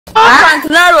Frank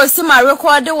Naro see my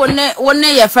record one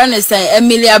your friend is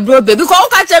Emelia Brobbey because all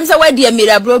catch them say where the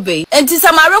Emelia Brobbey and to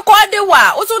some record the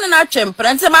wa also na chimp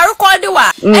and some record the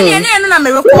wa and then na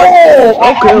me record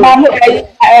okay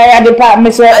Atopa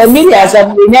Mr. Emelia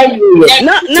some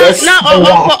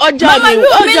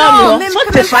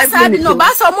no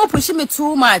but some push me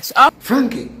too much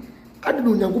Frankie I don't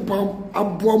know Nyankopon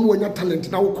aboa mo nya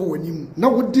talent na wo ko wanim na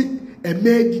wo di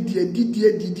didie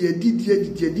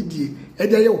e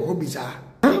dey your hobbies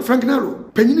Frank Naro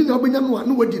panyini na obenya no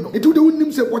na wadi no etu de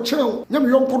wonim se wo kyerew nyam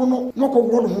yonkoro no no ko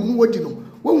woro no ho no wadi no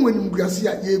wo wanim guase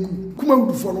a yegu kuma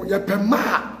wudufo no ye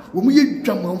pema wo mu ye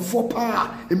dwamanfo pa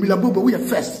Emelia Brobbey wo ye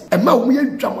first e ma wo mu ye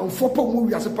dwamanfo pa wo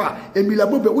wiase pa Emelia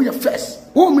Brobbey wo ye first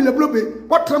wo Emelia Brobbey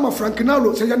what time Frank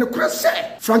Naro say ya ne kure se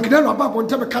Frank Naro ababo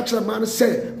nte be ka kire man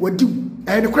say wadi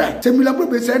e ne kure say Emelia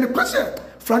Brobbey say ne kure se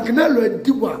Frank Naro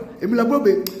adiwa Emelia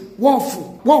Brobbey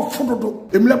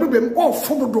Emelia Brobbey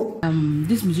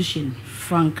this musician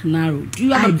Frank Naro, do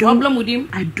you have a problem with him?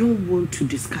 I don't want to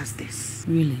discuss this.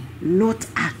 Really? Not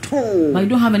at all. But you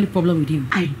don't have any problem with him?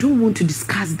 I don't want to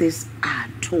discuss this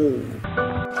at all.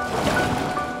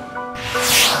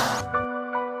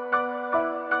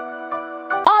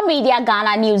 Media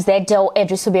Ghana News there do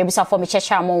edrisu be bisa for me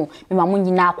checha mo me mamu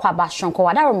nyina kwa ba shonko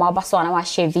wada roma ba so na wa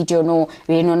share video no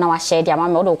we no na wa share dia ma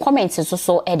me do comment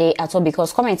so e dey ato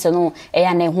because comment no e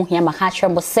ya na hu hia ma ka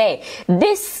trembo say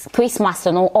this Christmas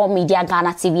no all Media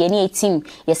Ghana TV any team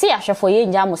ye say ahwefo ye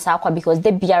nya mo sa kwa because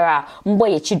the biara mbo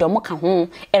ye chi do mo ka ho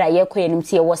era ye ko yenim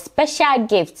tie was special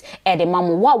gift e dey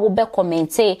mamu wa wo be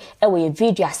comment e we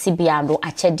video asibia ndo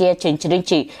achede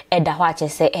chenchirenchi e da ho ache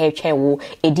say e hwe wo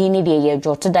edini de ye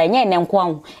jo da nye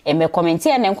nenkwa me comment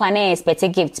here nenkwa na expect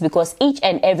gifts because each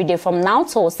and every day from now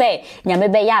till say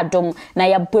nyame be ya dom na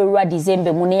ya bwera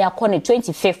December mu ne ya kɔ ne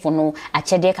 25th no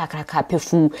achede kakraka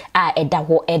pefu a eda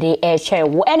ho ede hwe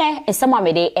wo ene nsema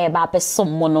me de ba pesom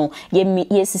mo no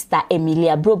ye sister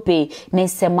Emelia Brobbey ne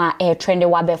nsema trend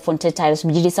wa be fonte titles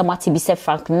bi de sama ti bi se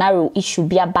Frank Naro issue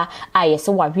bi aba a ye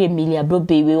se wa hwe Emelia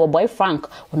Brobbey we boy Frank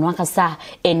ono akasa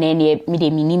ene ne mi de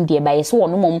minim de ba ye se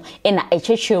wono mom ena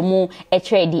echechwe mu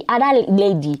the other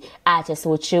lady artist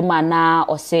wochima na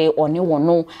or say one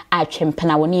wono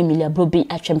atwempena woni Emelia Brobbey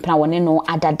atwempena woni no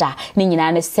adada ni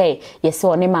nyina ne say yes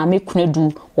woni maame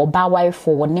kunedu wo ba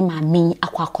wifo woni maame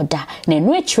akwakoda na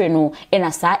enu etire no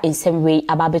ena sa ensem we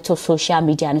ababeto social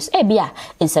media no e bia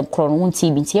ensem kron won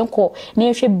TV ntienko na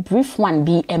ehwe brief one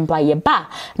bi embra ye ba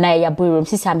na ya boyrom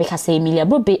sister make say Emelia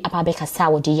Brobbey ababeka sa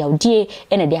wodi yaudie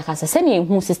ena de akasa se ne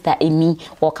ehu sister Emi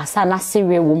wo kasa na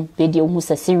sere wom de de ehu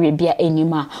se sere bia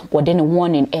enima wode ne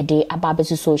warning ede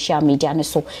ababeto social media ne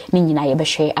so ni nyina ye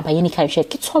behwe abaye ni kan hwe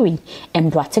kitori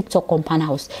embra TikTok compound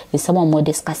house the someone more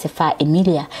discussify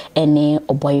Emelia ene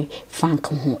boy Frank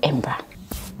hu embra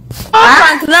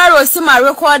Frank Naro see my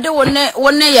record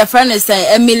one your friend is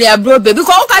Emelia Brobbey because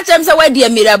all catch them say where the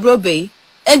Emelia Brobbey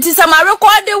and to some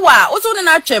record the wa also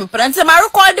na chimp and some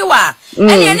record the wa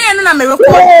and na me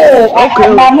record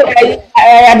okay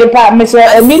Atopa Mr.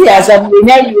 Emelia some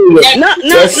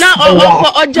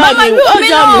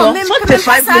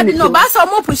no but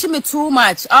some push me too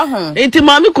much enti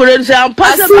mami kore say am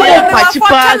pass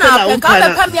pachipa na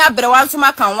ka me abrewa so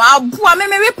maka wa bua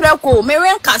me preko me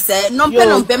wen kase no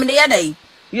pe me dey dai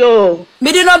yo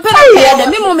me di no pe na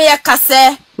me mo me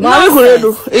kase mami kore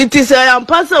do it is am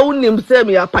pass unim say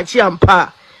me apachi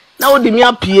ampa na wo di me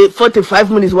apie 45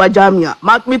 minutes wa jamia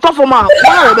me to for ma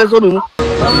na be so me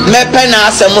me pe na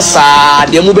asem sa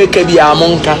de mu be ka bia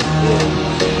monka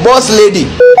boss lady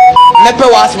me pe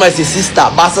was my sister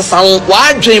basa san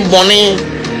wa dwen bone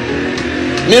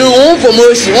me won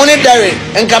promotion won dare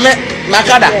enka me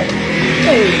makada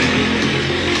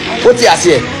oti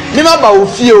ase me ma ba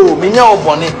ofie o me nya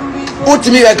obone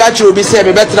oti mi be ka chiro bi se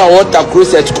me betra water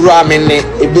closet kuro amene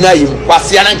ebina yim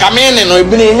kwase ya nka me ne no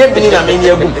ebina enye bini na me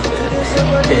nya gum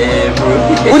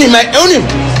uni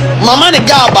mama ne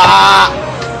gaba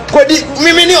kodi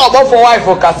mimi ni Obofour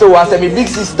wife kase o ase me big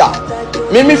sister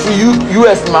mimi for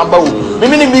US mamba o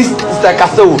mimi ni big sister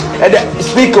kase o e de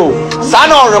speaker sa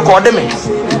na record me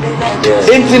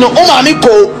enti no o mami ko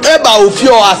eba ofie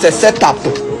o as a setup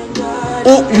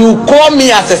you call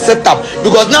me as a setup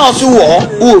because now so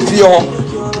who ofie ho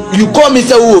you call me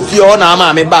say who ofie ho na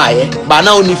ma me baaye ba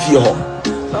na oni fie ho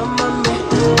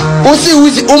usi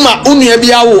unu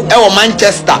bia wo e wo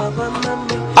Manchester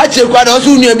ache kwada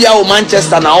osu unu bia wo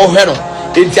Manchester na wo hwe no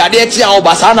enti ade echi an wo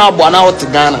basa na abo na wo te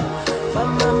Ghana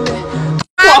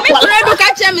me redo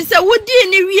ka che me say wodi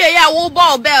ni wie ya wo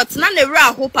ball belt na ne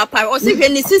ra ho papa o se hwe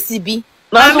ni sisi bi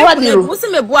Na so what do you? Wo se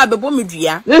me boa bebo me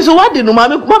dua. So what do you?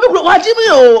 Mami what do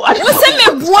you? Wo se me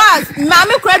boa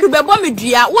mami kura du bebo me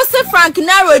dua. Wo se Frank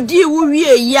Naro di wo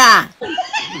wie ya.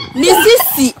 Ni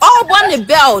sisi all born the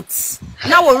belt.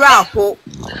 Na wo rapo.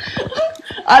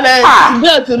 Ale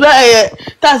belt na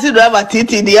taxi driver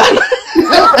titi dia.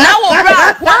 Na wo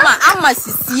rapo ama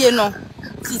sisie no.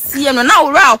 Sisie no na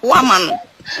wo rapo ama no.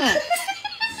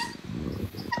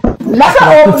 Nasa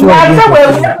we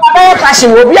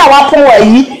fashion will be our poor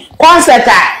concert.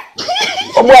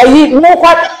 Where you no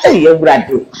what you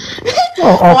brado.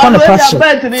 Oh, kind of fashion.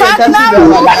 As it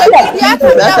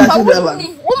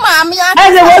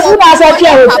was when I said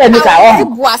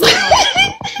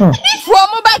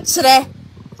here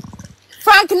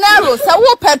Frank Naro, so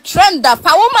whoop a trend up.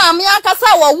 How mammy Akasa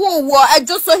war, I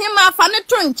just saw him a funny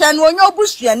trunk and when your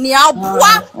bush and near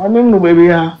what? I mean, baby.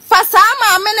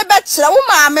 Fasama, many bachelor,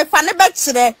 mammy, funny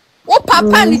bachelor. Oh,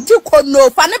 papa, and you could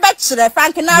know funny bachelor,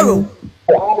 Frank Naro.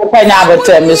 I never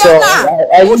tell me so.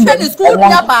 I was in school,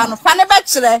 funny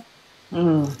bachelor.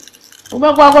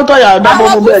 What got ya?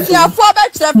 Double bed. Four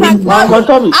bachelor, Frank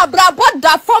Naro. Abra bought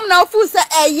that from now, who say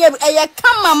a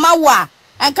come, mamma.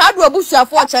 And Kwadwo Busia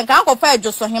for and can't compare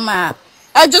just for him. I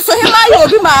just saw him. I will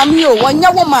be mammy, one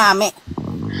young mammy.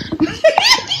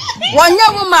 One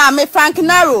young mammy, Frank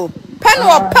Naro, pen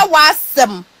or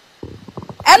pewasem.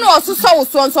 And also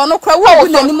so no cry, who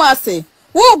good animal say.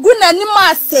 Who good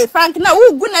animal say, Frank now,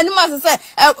 who good animal say,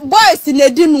 boys in a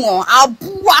dinner, I'll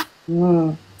boa.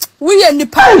 We in the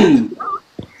party.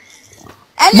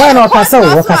 Man or Casso,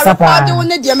 Casapa. I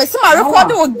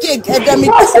record a gig at the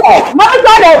meeting. My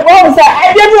brother was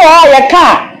I didn't know a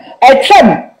car, a trim.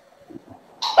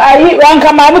 I eat one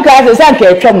come out because it's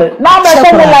a trim. Now, my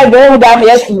son like the old damn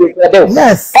yesterday.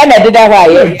 Yes, and I did that.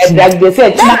 They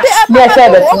said,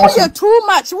 yes, too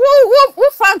much. Who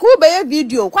Frank will be a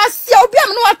video? What's your be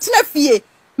no tenefie?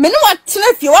 Me no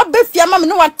tenefie, what befia, mamma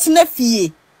no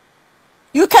tenefie.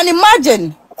 You can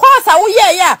imagine. Kwasa wo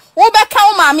yeah wo beka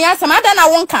wo maame asem ada na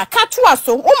wonka katwa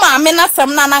so wo maame na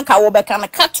asem na nanka wo beka na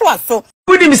katwa so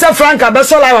Wudi Mr. Frank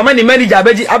abeso live amani manager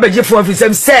abeji for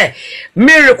office say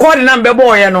me recording na mbebo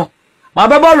oye no ma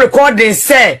bebo recording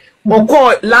say mo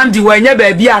call landi wanya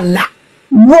baabi ana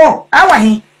wo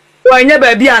awahi wanya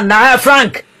baabi ana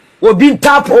Frank obi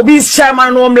tap obi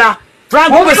chairman no mla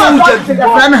Frank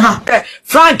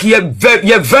Frank you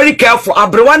very careful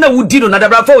abrewana wudi no na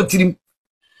dabra fa otirim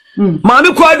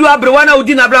Mami Kwadwo abrewana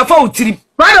udi na abra fa otiri.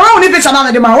 Right, I want to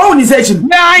channel them. I want to search him.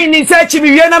 I need search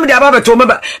me. We are not the above to me.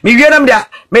 We are not the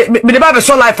me the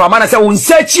so life. Man, I say we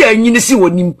search here and you see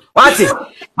what him. What it?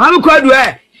 Mami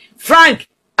Kwadwo Frank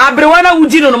abrewana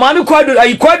udi no. Mami Kwadwo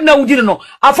I Kwadwo na udi no.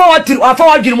 Afa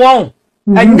what you want.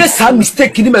 And this have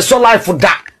mistake in me so life for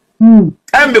that. And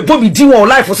me bobi di won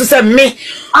life for say me.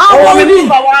 Ah, we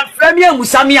one friend me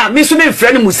Musamia. Me so me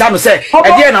friend Musam say.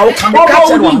 E dey na wo kan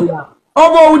catch no.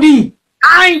 Obo udi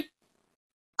ai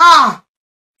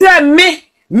say me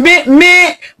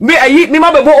ayi me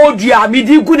ma bebo odua me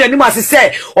di gu nanim ase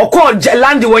say okọ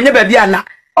land wonye ba bia na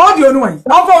audio no wan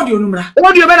audio no mra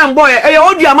audio be na boy e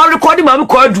audio ma record ma me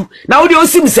kwadu na audio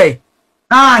osim say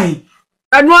ai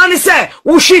anu ani say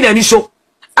wo hwi na ni so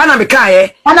ana me kan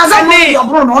ye ana za no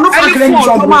bro no no Frank ni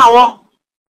job ma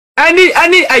ani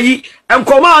ayi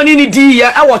enkoma oni ni di ye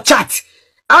e wo chat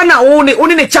ana wo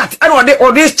ni chat ana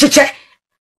ode chiche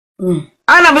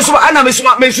ana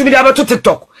mesu bi abeto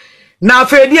TikTok na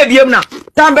afedi abiem na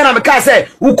tambe na meka say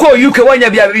uko UK wanya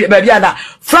bia bia na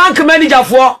Frank manager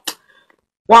for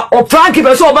wa o Frank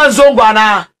be so obanzongo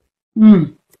ana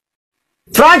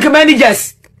Frank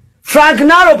managers Frank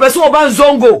Naro be so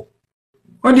obanzongo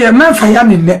o de man fa ya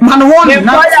me man won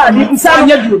na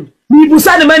ni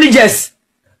busa managers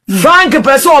Frank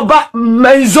be so oba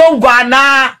manzongo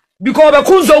ana because be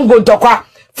kunzongo ntokwa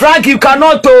Frank you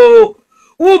cannot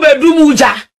ube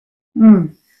dumuja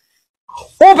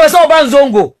ube so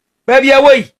banzongo baby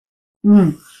away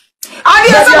ani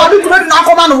ese wa bi na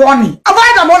akoma no woni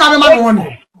avoid am na me ma no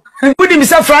woni Wudi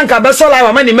Mr. Frank abeso live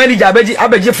amani manager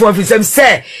abeji for office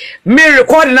say me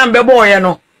recording na mbebo oye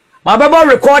no ma bebo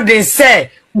recording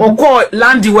say mo call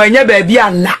landi wanya baabi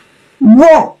ana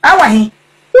wo awahi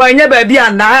wanya baabi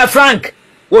ana Frank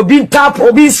obi tap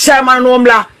obi chairman no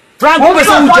mla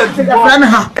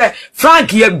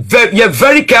Frank you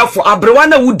very careful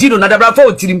abrewana wudi no na dabra fa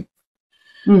otirim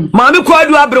Mami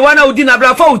Kwadwo abrewana wudi na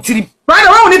dabra fa otirim right I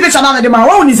want to channel them. I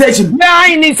want to search him.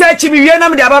 I need search me. We are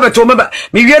not the above to me.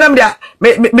 We are not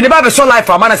the above so life.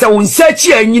 Man, I say we search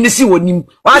here and you see what him.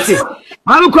 What it?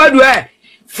 Mami Kwadwo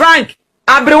Frank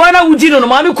abrewana wudi no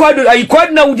Mami Kwadwo I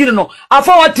Kwadwo na wudi no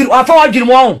afa what you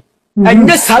want and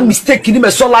this have mistake in me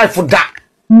so life for that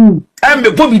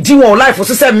me Bobby di won life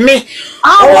so say me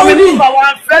oh me ba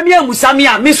wan frɛ me amusami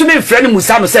a me so me frɛ ne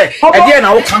musa no say e dey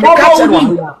na wo kan ka che no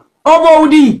obo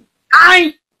udi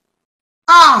ai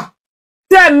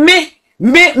say me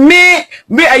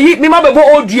ayi me ma bebo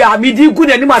odua me di gu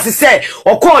nanim ase say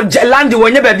okọ land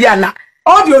wonye ba bia na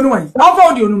audio no wan obo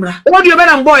audio no mra audio be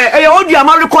na boy e audio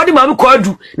ma record ma me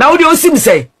Kwadwo na audio osim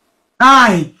say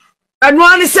ai anu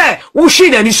ani say wo hwi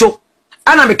na ni so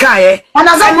ana me kae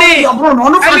ana za bro no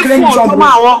no fakre ni so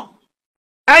bro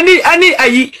ani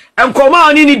ayi enkoma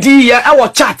oni ni di ye e wo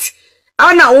chat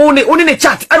ana wo ne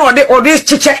chat ana ode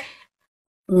cheche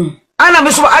ana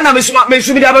me so me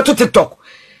dia beto TikTok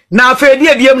na afedi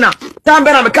abiem na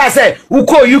tambe na me kae say wo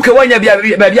ko UK wanya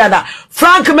bia na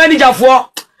Frank manager for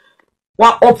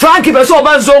wa o Frank be so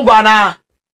ba zongo ana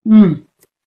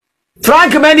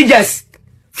Frank managers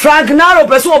Frank Naro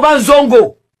be so ba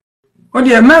zongo o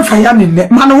de man fa ya me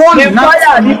man won na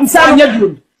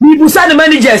ni busa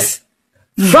managers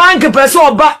Frank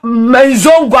person ba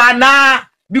menzongo ana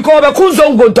because be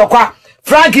kunzongo ntokwa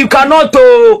Frank you cannot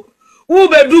who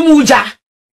be do muja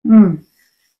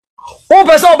who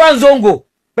person ba nzongo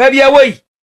baby away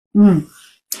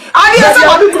adi ese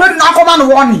ma du na akoma no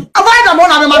woni avoid am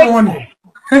na me ma no woni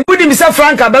Udi Mr.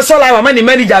 Frank abeso live man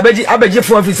manager abeji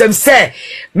for office say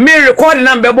me recording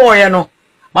am be boy no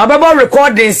ma be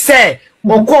recording say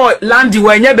Oko landi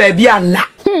wenye baby ana.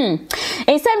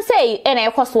 In some say ena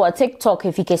ekwaso TikTok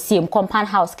if you can see him compound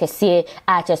house kese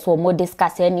just for more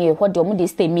discuss any what do mo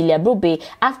stay Emelia Brobbey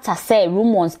after say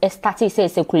rumors started say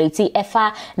circulating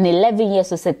efa 11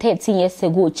 years or 13 years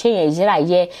ago change ezra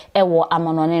ye ewo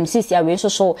amonone sisi awe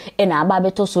so ena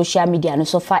ababeto social media no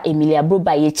so fa Emelia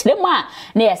Brobbey ye chirema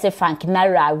na ye say Frank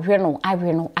Naro ahwe no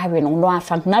no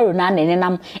Frank Naro na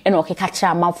nenam ena okeka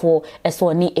kira amafo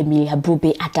eso ni Emelia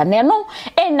Brobbey adane no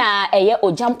ena eye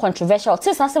ojam controversial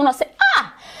asem no say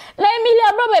na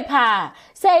Emelia Brobbey pa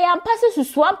say yam pass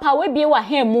susu ampa we bie wa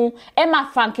hemu e ma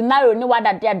Frank Naro ni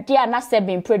wada dia na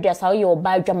seven producer o ye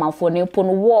oba adwamanfo ne po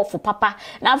no war for papa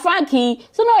na Frankie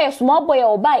so no ye small boy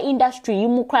oba industry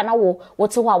mu kra na wo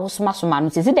wote ho awosoma no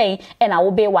tisi den e na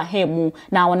wo be wa hemu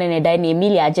na won ne dan na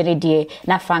Emelia agene die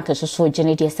na Frank so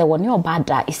agene die say woni oba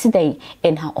da isi den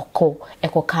e na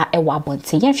ekoka e wa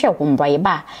bonte ye hwe wo mbra ye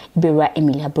ba ibewura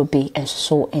Emelia Brobbey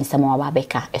enso ensema wa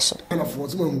beka eso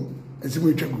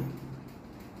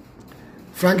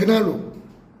Frank Naro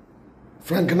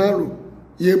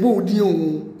yebo odi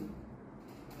o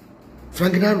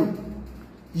Frank Naro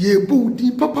yebo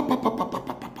odi papa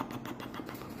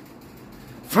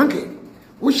Frank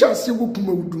wo sha se wo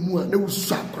kuma wudumu a na wo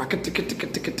su akra kete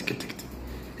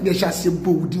ne sha se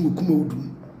bo odi wo kuma wudumu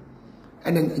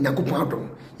ana nyakopon adom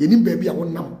yenim ba bia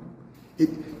wonam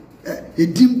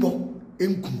edimbo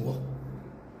enkumo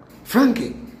Frank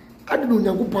adino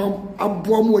nyakopon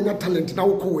aboa mu onya talent na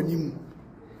wo ko wanim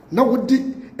na wo di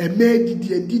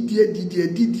didie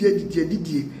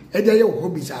ede ye wo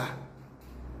biza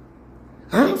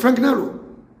Frank Naro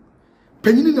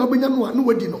penyini na obenya no na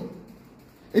wadi no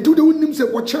etu de wonim se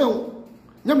wo kyerew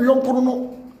nyam yonkoro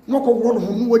no ko wo no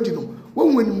no wadi no wo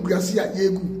wanim guase a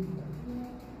yegu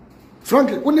Frank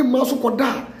wonim ma so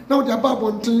koda na wo de aba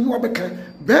bonten no obeka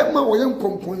be ma wo ye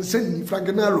nkonkonsan ni Frank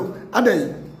Naro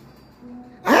adai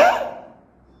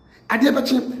ade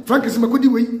bachi Frank Simakodi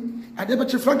wei ade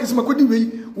bachi Frank Simakodi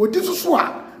wei wodi susu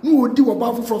a no wodi wo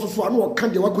ba foforo susu a no wo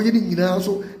kan de wakoye ni nyina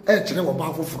so e kire wo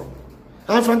ba foforo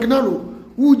Frank Naro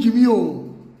wujimi o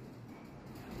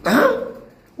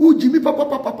wujimi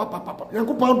papa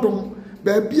yankopon dom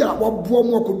ba bia wo boa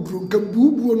mo akoduro nka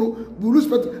buubuo no bu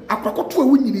respect aprakoto a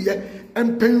wunyini ye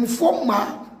empenfo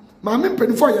ma me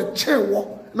mpenfo ye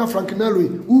chewo na Frank Naro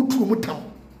wutu mu tam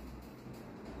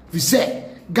vise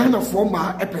Ghana for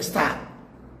ma epesta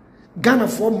Ghana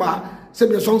for ma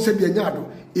sebia son sebia nyado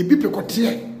ebi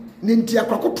pekote ne nti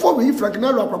akrakoto we Frank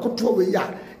Naro akrakoto we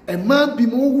ya e ma bi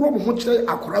mo wuro mo kire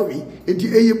akora we edi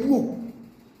eyebuo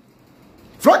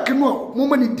Frank no mo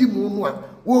mani di mo no a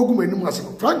wo ogu mani mu ase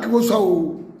Frank wo so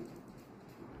o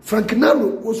Frank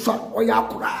Naro wo so o ya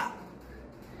akora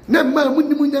na ma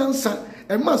munnim nyansa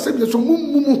e ma sebia so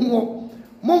mummu ho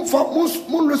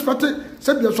mon respecte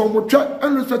sebia so mo twa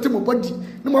en respecte mo body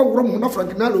na ma woro mo na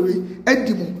Frank Naro we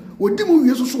adi mo odi mo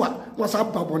wie so a no sa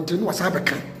ba bonte no sa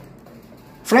beka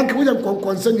Frank wo ya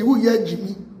konkonsa ni wo ya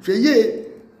jimi hweye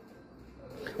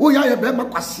wo ya be ma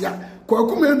kwasea kwa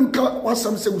kuma enu ka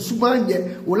wasam se usuma nye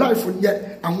wo life nye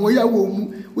ahoya wo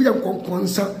mu wo ya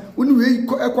konkonsa wo ni we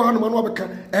ekwa hanu ma no beka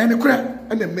ne kura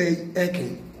na mai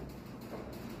eke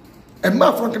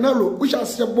ma Frank Naro wo sha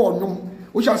se bo nom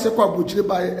wo sha se kwa bochire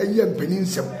ba eye mpanin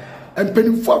nsem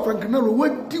mpanin fo Frank Naro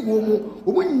wadi wo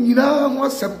mu nyina ho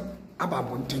asem aba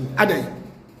bonten adai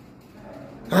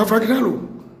Franknalo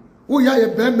wo ya ye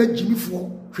be ma jimifo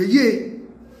hweye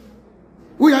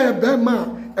wo ya ye be ma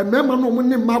emema no mo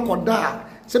ne makoda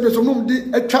se be so no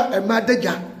de atwa ema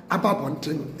daga aba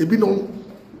bonten ebi no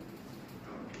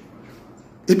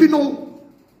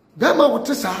be ma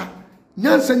wote sa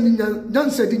nyansa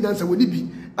woni bi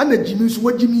ana jimi so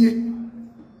wajimie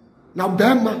na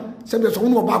be ma se be so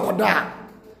no ba koda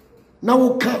na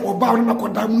wo ka oba no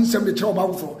makoda mu nsem de che oba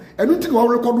wo enu nti wo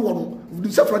record wo no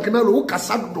se Franknalo wo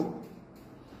kasa do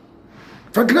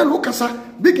Franknalo wo kasa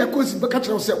big akosi be ka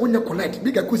kire se wonya collect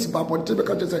big akosi ba bonte be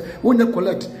ka kire se wonya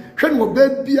collect hwe no ba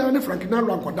bia ne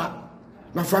Franknalo ankoda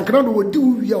na Franknalo wo di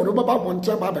wo wi o ba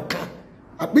bonte ba be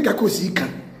ka big akosi ka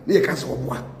ne ye ka se wo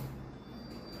boa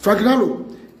Franknalo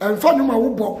enfa no ma wo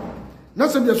bo na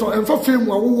se be so enfa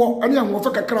femu a wo wo ane an wo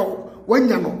fa kakra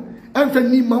wanya no enfa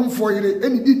ni manfo yire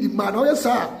eni didi ma na o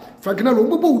yesa Franknalo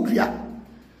wo bo udua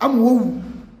am wo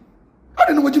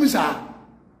ade no wajimi sa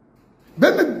be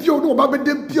me bio no ba be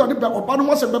de bio ne be oba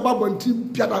no se be ba bonti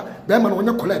biada be ma no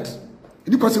wonya collect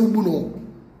edi kwase wubu no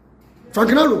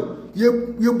Franknalo ye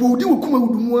bodi wo kuma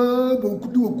wudu mu bo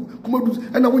kudi wo kuma du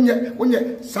na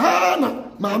wonye sana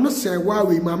ma me se wa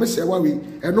we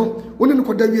eno woni ne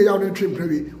koda wie ya woni twem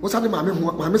prawe wo sa de ma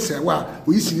me se wa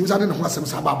wo yisi ni wo sa de ne ho asem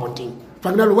sa ba bonti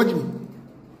Franknalo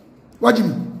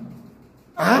wajimi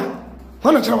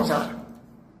hona chawo sa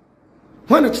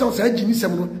when the child said Jimmy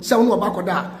Seven, 7 or back or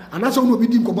that, and that's all we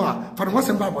didn't go back for the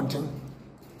Western Babonton.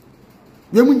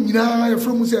 Yamuna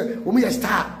from say, we a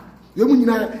star.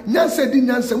 Yamuna, Nancy didn't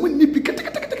answer when you pick and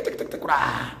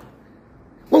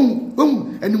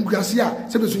Gracia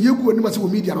said, so you go and must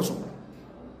media also.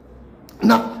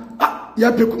 Now,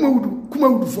 ya kuma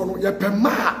would follow ya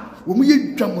pema when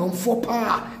we drum on 4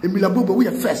 power and Milaboba we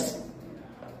are first.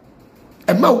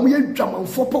 And now we drum on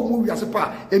 4 power we as a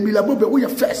power and Milaboba we are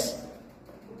first.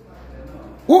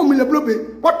 Oh, Emelia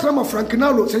Brobbey, what time of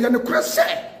Franknalo say, and the crest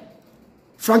say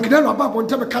Franknalo about one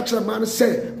time a catcher man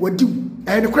say, what do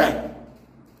and the crack?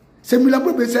 Say, Emelia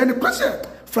Brobbey say, and the crest say,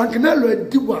 Franknalo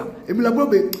and Dua, Emelia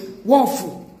Brobbey,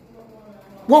 woeful.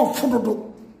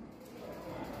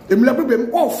 Emelia Brobbey,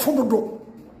 woeful.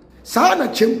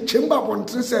 Sana chamber one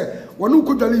thing say, one who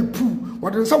could only prove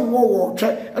what in some war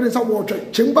track and in some war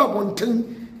track, chamber one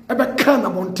thing, ever can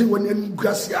of one thing when in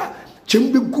Gracia.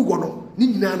 Chembe gugono ni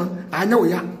nyina anya wo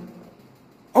ya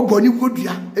oboni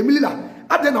wodua Emelia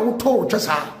ade na wo to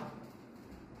twesa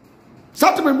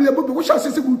satem Emelia Brobbey wo sha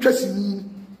sese wo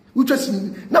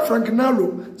twasini na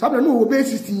Franknalo sabe no wo be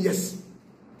 16 years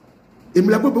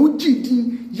Emelia Brobbey wo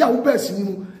gidi ya wo be sini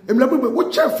mu Emelia Brobbey wo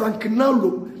che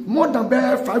Franknalo more than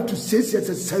 5 to 6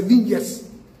 years 7 years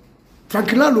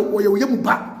Franknalo wo ye mu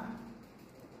ba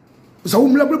so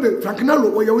Emelia Brobbey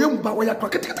Franknalo wo ye mu ba wo ya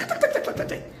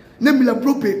Emelia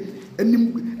Brobbey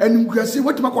enim Gracia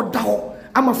what makọ da ho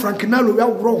ama Franknalo ya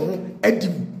woro ho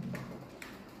adim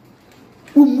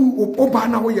umu oba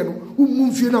na wo ye no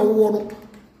umu mfie na wo no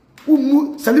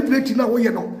umu celebrity na wo ye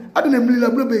no ade na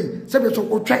Emelia Brobbey se be so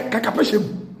otwa kakapeshem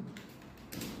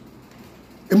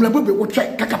Emelia Brobbey otwa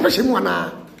kakapeshem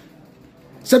ana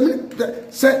se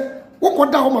wo ko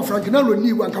da ho ma Franknalo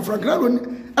ni wa ka Franknalo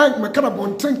ai makara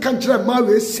bonten kan kire ma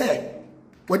we se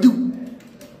wadi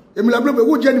Emelia Brobbey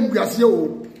wo je ni Gracia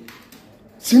o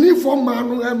sini for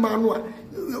manu a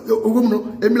ogum no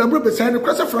Emelia Brobbey say no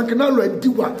kwase Franknalo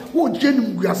adiwa wo je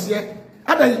ni Gracia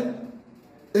adai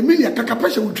Emelia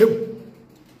kakapeshe wutwem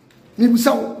ni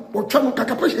busa wo twa no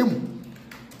kakapeshe mu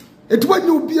etuwa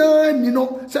nyu bia ni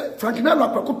no say Franknalo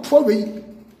akoko to we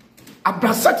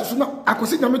abrasat so na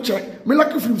akosi nyame che me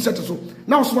lucky film set so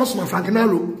na so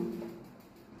Franknalo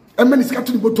emani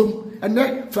skatu ni bottom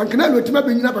ene Franknalo etima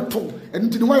be nyina beto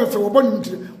enti ni wa yefe wo boni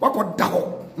ntire wakoda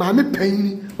ho ma me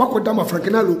panni wakoda ma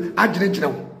Franknalo agire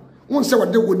wo won se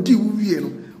wode wodi wie no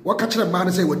waka kire ma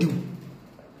na se wodi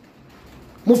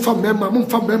mo fa mema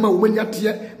wo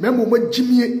manyate mema wo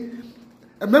magimie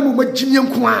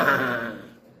nko a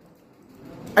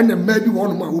ene ma bi wo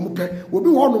no ma wo mu pe wo bi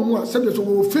wo no mu a se be so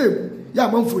wo fame ya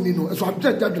manfoni no so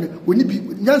adwene woni bi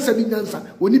nyansa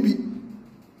woni bi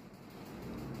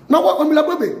na wo Emelia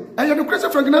Brobbey aye no kwese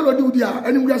Franknalo di udi a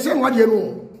enim Gracia no ade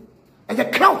no aye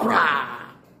kraw kra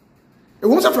e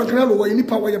wo se Franknalo wo ni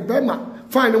pa wo ye bema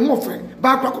fine wo fe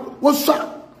ba kwa wo sa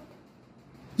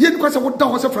ye ni kwese wo da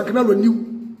wo se Franknalo niu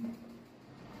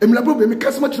Emelia Brobbey me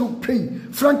kasema chiro pray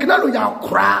Franknalo ya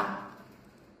kra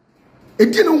e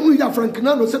di no hu ya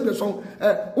Franknalo se be so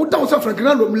wo da wo se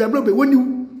Franknalo Emelia Brobbey wo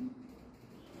niu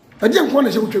e di enko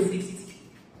na she wo twem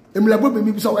Emelia Brobbey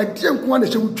mi bi so e di enko na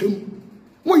she wo twem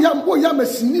mo ya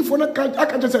masini fo na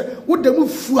aka je se wo da mu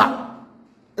fua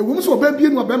e wo so ba bie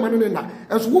no ba ma no na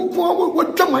enso wo nko wo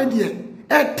dwaman de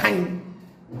airtime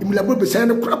Emelia Brobbey say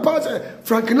no krapa say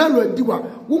Frank Naro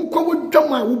adiwa wo nko wo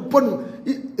dwaman wo bono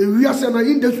e wiase na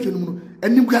industry no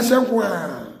anim kwase nko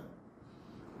a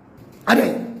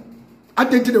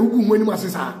ade tire ugu ho anim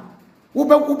asesa wo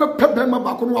be pepe ma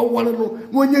ba ko no wale no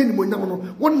onye anim onyam no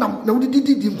wonam na wo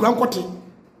didi nkran kote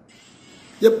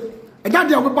yep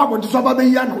ejade wo ba bonti so ba be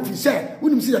ya na ofi say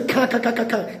wonim se ya ka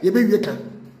ye be wie ka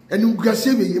anim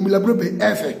kwase be Emelia Brobbey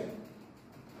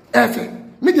efe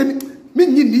me de me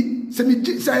nyini se me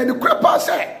say the crapa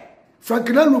say Frank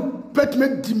Naro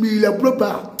petme di Emelia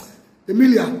Brobbey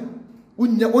Emelia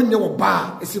wonya wo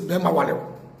ba ese be ma wale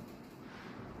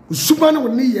usuma no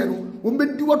ne ye no wo be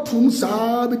di watum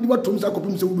saa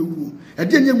kopim se wo be wu e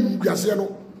de nya mguase no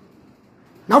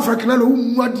na Frank Naro wo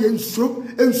mu ade ensu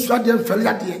ade mfele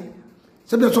ade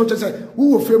se be so say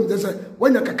wo fam de say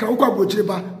wanya kakra wo kwa abrochire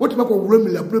ba wo te ba ko wura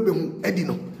Emelia Brobbey hu edi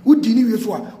no wo di ni wie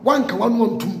so a wanka wanu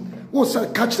ontum wo say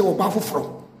catch the wo ba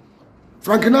foforo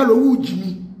Frank Naro wo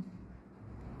jimi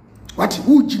wati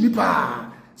wo jimi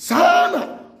pa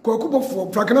sana ko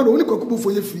Obofour Frank Naro oni ko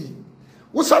Obofour ye free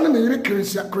wo sa ne yire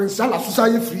krensia la so sa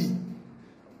ye free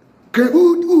ke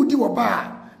u di wo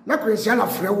ba na krensia la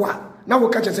frewa na wo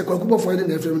ka che se ko Obofour ye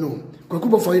na free no ko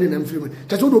Obofour ye na free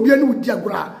che so do bia ne udi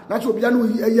agora na so bia ne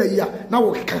iya na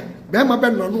wo ka be ma be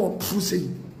no no tru sei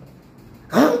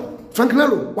ha Frank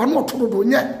Naro wa no to do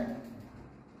nye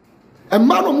e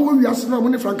ma no mo wi ase na mo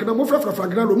ne Frank Naro mo fra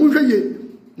Frank Naro mo hwe ye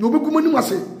no be kuma ni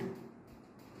ase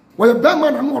wo ye be ma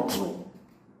na no tru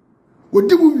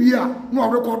odi wo wi a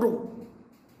no record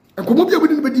enkomo bia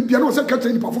bodi ne bedi bia no se ka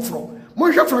tani pa foforo mo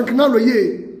hwe Frank Naro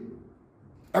ye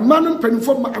amman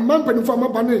penifo ma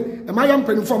ba ne e ma ya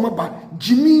penifo ma ba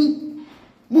jimi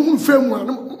mu hu femu a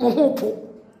mo ho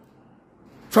po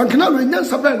Frank Naro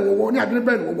nyansa ba ne wo ne adene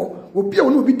ba ne wo obi a wo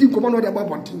no obi di nkomo no de ba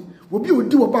bontin obi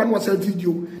odi wo ba no sa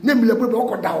video na Emelia Brobbey wo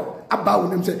koda wo aba wo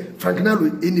nem se Frank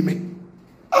Naro enime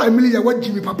Emelia wa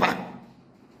jimi papa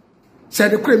say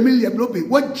the cre Emelia Brobbey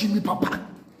wa jimi papa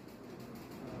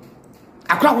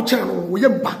akra wo che no wo ye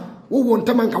ba wo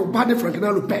wontama nka wo ba de Frank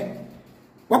Naro pe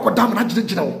wakoda ma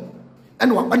gina wo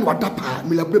ene wa dapa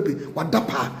Emelia Brobbey wa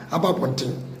dapa aba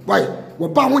bontin why wo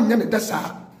ba wo nya ne dasa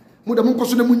mu de mo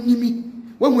nkoso na mu nyimi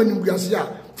wo nwani guase a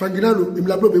Frank Naro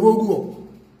Emelia Brobbey wo gu wo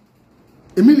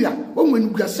Emelia wo nwani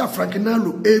guase a Frank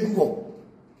Naro egu wo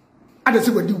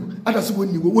adase wadi adase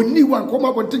woni wo anko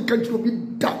ma bontin kanchiro bi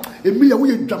da Emelia wo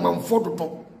ye dwamanfo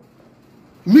dodo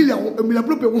Emelia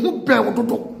Brobbey wo ho be wo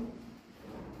dodo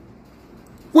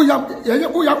wo ya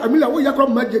Emelia wo ya kwa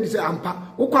maje di se ampa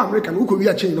wo kwa America wo ko wi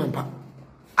a chen no ampa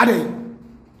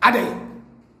ade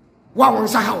wa won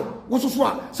sa hawo wo soso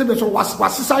a se be so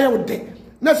wasisa ya wo de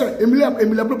na se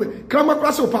Emelia Brobbey krama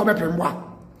klase wo pa be pemwa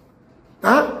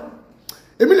ha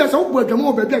Emelia sa wo bu adwama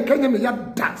wo be bia kanya me ya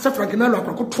da se Frank Naro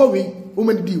akoko towe wo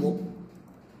mani di wo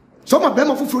so ma be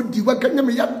ma foforo di wo kanya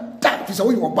me ya da fi sa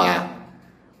wo yo ba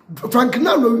Frank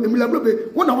Naro Emelia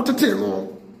Brobbey wo na wo tete no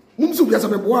mum so bia sa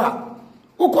be bo a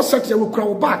wo ko set ya wo kura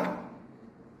wo bag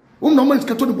wo na man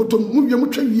skato de bottom mu wi mu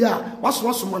twa wi a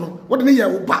waso ma no wo de ne ye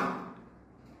wo ba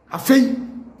afei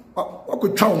wo ko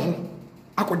twa wo ho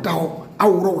akoda ho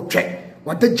aworo wo twe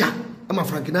wa dagya ama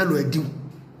Frank Naro adiw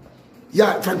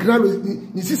ya Frank Naro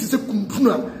ni sisi se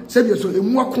kumpuna se bia so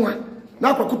emu akoa na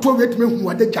akwakoto wi atime hu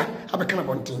wa dagya abeka na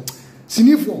bonten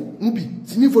sinifo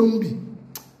mubi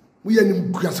we ye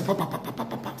nim guase papa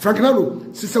Frank Naro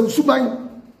sisi usuban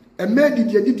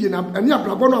didi na ani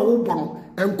abrabo no wo bono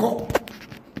enko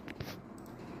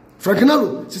Frank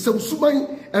Naro sisi usuban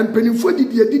empenifo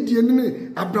didi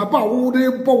ne abrabo a wo de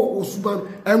bo usuban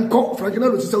enko Frank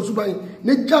Naro sisi usuban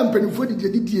ne ja empenifo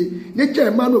didi ne ja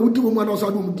ema no wudi wo ma na so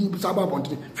adum di sa ba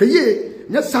bonte hweye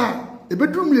nya sa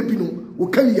ebedrum le bi no wo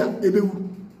kania ebewu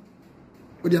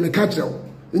wo de me ka kire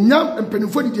nya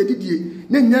empenifo didi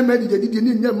ne nya ma didi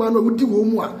ne nya ma no wudi wo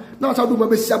mu a na so adum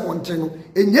ba sia bonte no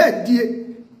enya die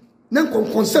na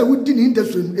konkonsa wudi ni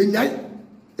industry enyai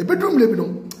ebedrum le bi no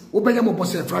wo benya mo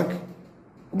boss Frank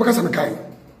wo bakasa me kai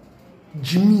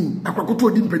Jimmy akwakoto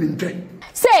odi mpanintwe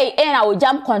say na wo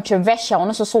jam controversial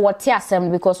no so what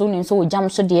asem because woni so wo jam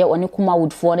so de oni kuma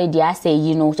woodfo ne de say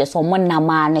you know just so mon na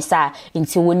ma ne sa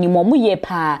nti woni mo ye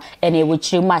pa ene wo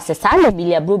chiri ma se sa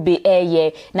Emelia Brobbey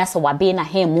eye na so wa be na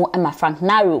hemu ama Frank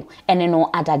Naro ene no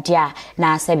adadia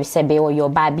na sebe wo yo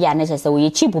ba bia ne se wo ye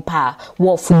chibu pa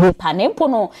wo fu pa ne mpo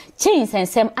no chin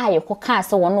sensem aye ko ka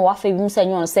se wono wa fa bi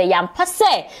msanyo se yam pa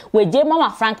se we je mama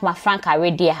Frank ma Frank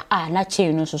already na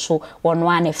chin no so wono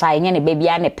ane fa nye ne baby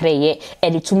ane preye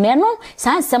editumne no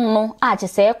sansem no a che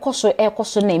se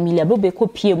ekoso na Emelia Brobbey ko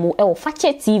pie mu e wo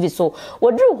Fache TV so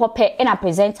wodru hope e na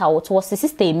presenter wo to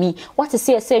sister me what is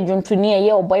say dwuntuni e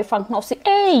your boyfriend now say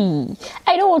hey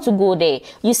I don't want to go there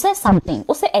you said something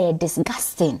o say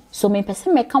disgusting so me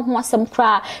person me kan ho asem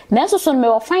kra na so me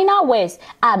final words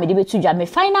me de betu dwa me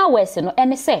final words no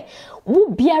ene say wo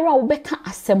biara wo beka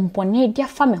asem bone dia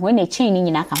fa me ho na chain ni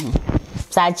nyina ka ho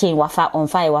sa chain wafa on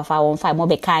fire mo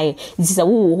be kai this is a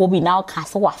wo bi now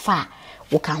cast wafa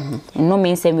wo ka ho no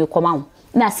mean say me come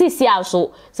na sisi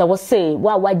also so we say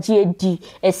wa GhD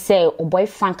say o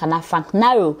boyfriend kana Frank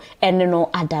Naro ene no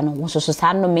ada no so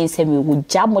sa no mean say me wo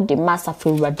jamo de massa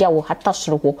for rade wo hata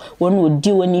soro wo wonu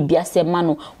odi woni bia se ma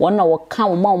no wona wo ka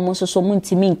wo ma wo so mu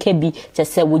ntimi nka bi te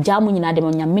say wo jamo nyina de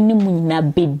nya meni mu nyina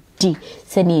bedi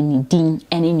se ne ni din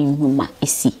ene ni nhuma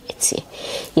esi etie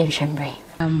ye hwembre.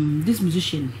 This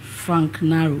musician Frank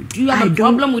Naro, do you have a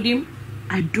problem with him?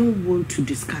 I don't want to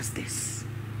discuss this.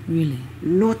 Really?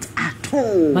 Not at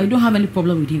all. But you don't have any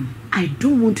problem with him? I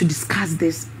don't want to discuss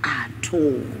this at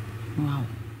all. Wow.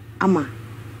 Ama,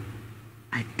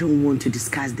 I don't want to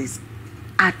discuss this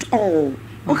at all.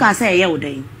 What can I say?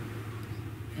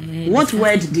 What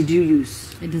word did you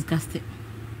use? Disgusting.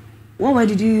 What word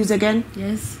did you use again?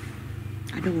 Yes.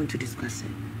 I don't want to discuss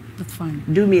it. That's fine.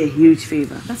 Do me a huge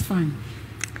favor. That's fine.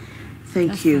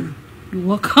 Thank you. Fine. You're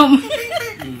welcome.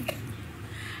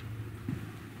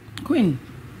 Queen.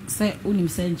 Say unim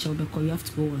say you have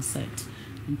to go on set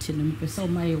until me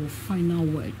person my final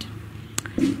word.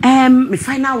 My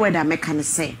final word I make can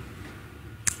say.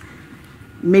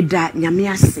 Me da nyame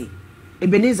ase.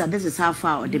 Ebenezer, this is how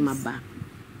far odemaba.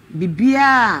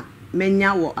 Bibia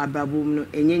menya wo abrabom no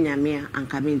enye nyame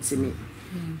anka mentimi.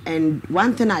 And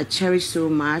one thing I cherish so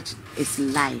much is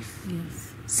life.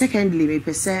 Yes. Secondly, me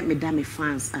person me da me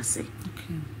fans ase.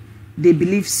 They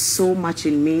believe so much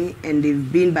in me and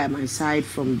they've been by my side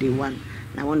from day one.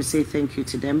 And I want to say thank you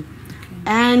to them. Okay.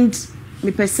 And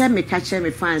me person me catch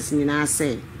me fans in I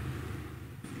say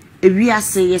if we are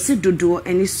say yes dodo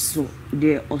any so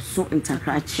they also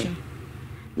intercrache.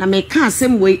 Now me can't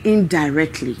same way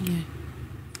indirectly. Yeah.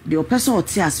 The person or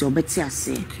tears your better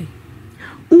say. Okay.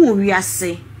 Who we are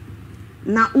say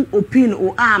now who open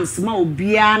o arms ma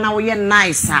obia na we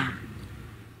nicer.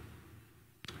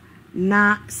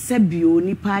 Na sebio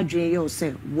nipa adwen ye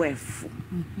say wefo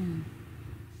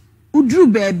udru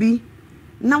baby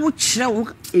na wo kire wo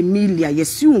Emelia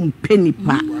yesi wo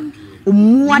mpenipa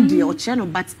omuade o kire no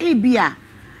but ebia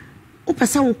wo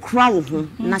pesa wo kra wo ho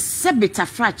na sebita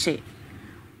frache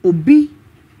obi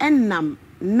enam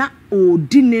na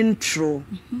odi nentro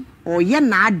o ye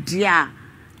na ade a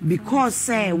because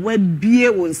say we bie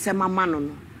wo nsemama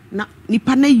no na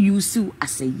nipa na use you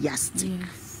as a yastic.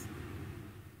 Yes.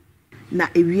 Na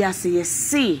ewia se ye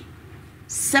se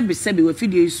sebi we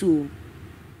fidie su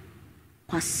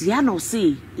kwasia no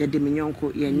se ye de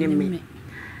menyonko ye nyeme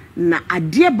na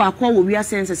ade ba kwa wo wia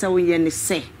sense se wo ye ne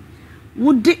se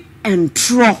wo de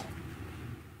entro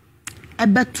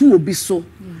ebetu obi so.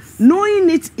 Knowing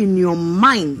it in your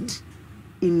mind,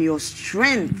 in your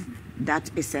strength,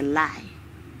 that is a lie.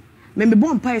 Me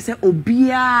bon pa say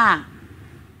obia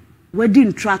we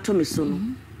didn't try to me so no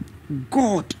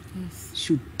God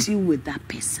should deal with that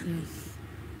person. Yes.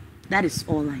 That is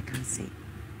all I can say.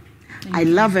 I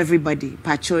love everybody.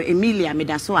 Pacho Emelia me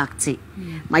da so active.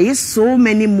 My so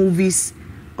many movies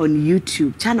on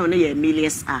YouTube. Channel na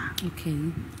Emelia's are. Okay.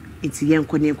 It's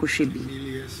yenko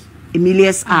shebi.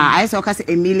 Emelia's are. I also say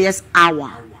Emelia's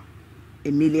hour.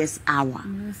 Emelia's hour.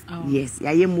 Yes.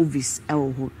 Yeah, movies.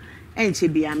 Oh. And she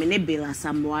be Bella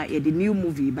Samoa. The new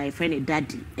movie by friend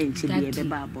Daddy. And she be a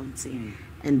beba bonte.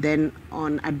 And then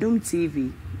on Adom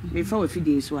TV, me for a few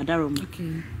days so adarom.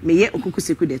 Okay. Me ye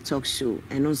okukuseku the talk show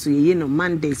and also ye no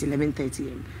Mondays 11:30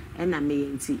 am. And I may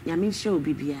enti. Nyame show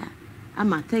bibia.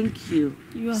 Ama thank you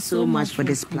so much for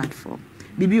this platform.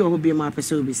 Bibi o be ma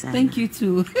person obi sa. Thank you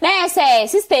too. Na say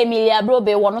sister Emelia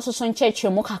Brobbey wono so ncheche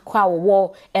mu kakwa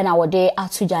wo e na wode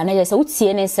atuja na say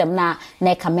utie ne nsem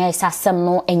na ka me asem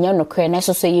no enye no kre na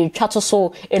so ye twato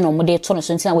so e no mu de to no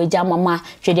so ntina we gya mama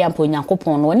twede ampo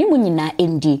nyankopon no oni mu nyina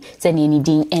endi se ne ni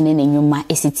din ene ne nyuma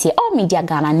esitie all media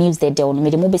Ghana news de de no me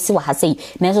de mo besi wa ha sei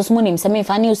na so mo nim se me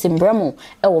fa news mbramo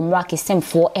e wo mra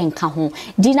kesemfo enka ho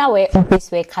dina we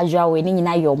office we casual we ni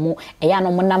nyina yomo e ya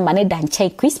no mo namba ne danche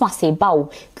Christmas e ba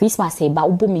Christmas eba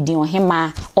ubo midi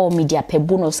ohema all media pe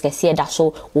bonus kese da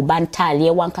so wo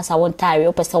bantale wankasa wontare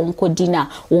opesa wonko dinner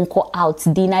wonko out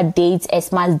dinner dates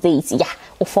Xmas dates ya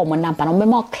o form number no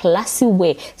me classy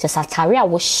way se satare a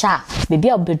wo sha baby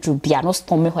a bedru bia no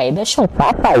storm me ho e be show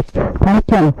 5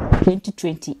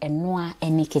 2020 and noa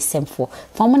any kesemfo.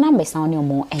 Former numbers on your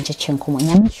more and chenko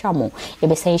nyame shamo. You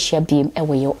be say share beam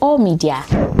away your all media.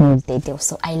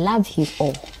 So I love you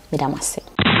all. Madam Ase.